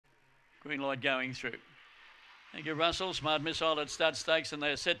Green light going through. Thank you, Russell. Smart Missile at Stud Stakes, and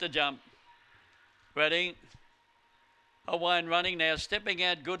they're set to jump. Ready. Away and running now, stepping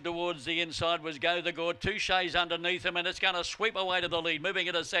out good towards the inside was Go the Gord. Touche's underneath him, and it's going to sweep away to the lead. Moving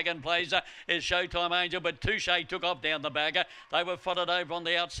into second place is Showtime Angel, but Touche took off down the back. They were footed over on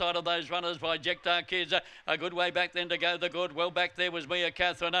the outside of those runners by Jektar Kids. A good way back then to Go the Good. Well back there was Mia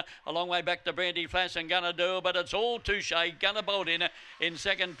Catherine. A long way back to Brandy Flash and Gonna Do it, but it's all Touche. Gonna bolt in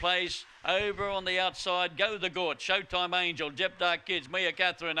second place. Over on the outside, Go the Gort, Showtime Angel, Jep Dark Kids, Mia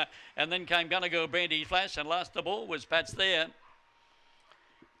Catherine, and then came Gonna Go Brandy Flash, and last of all was Pat's there.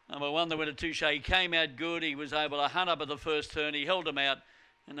 Number one, the winner Touche, came out good. He was able to hunt up at the first turn. He held him out,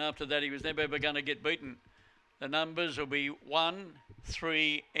 and after that, he was never ever going to get beaten. The numbers will be 1,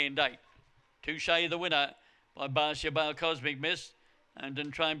 3, and 8. Touche, the winner, by Barsha Bar Cosmic Mist, and then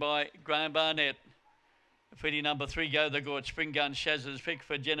trained by Graham Barnett. Feeding number 3, Go the Gort, Spring Gun, Shaz's pick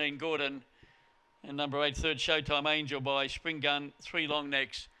for Janine Gordon. And number 8, third Showtime Angel by Spring Gun, 3 long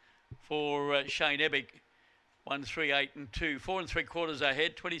necks for Shane Ebick. 1, 3, 8 and 2. 4 3/4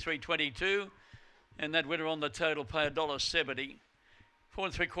 ahead, 23.22. And that winner on the total pay $1.70. 4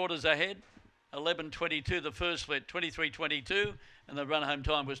 3/4 ahead, 11.22 the first lit, 23.22. And the run home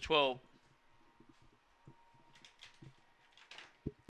time was 12.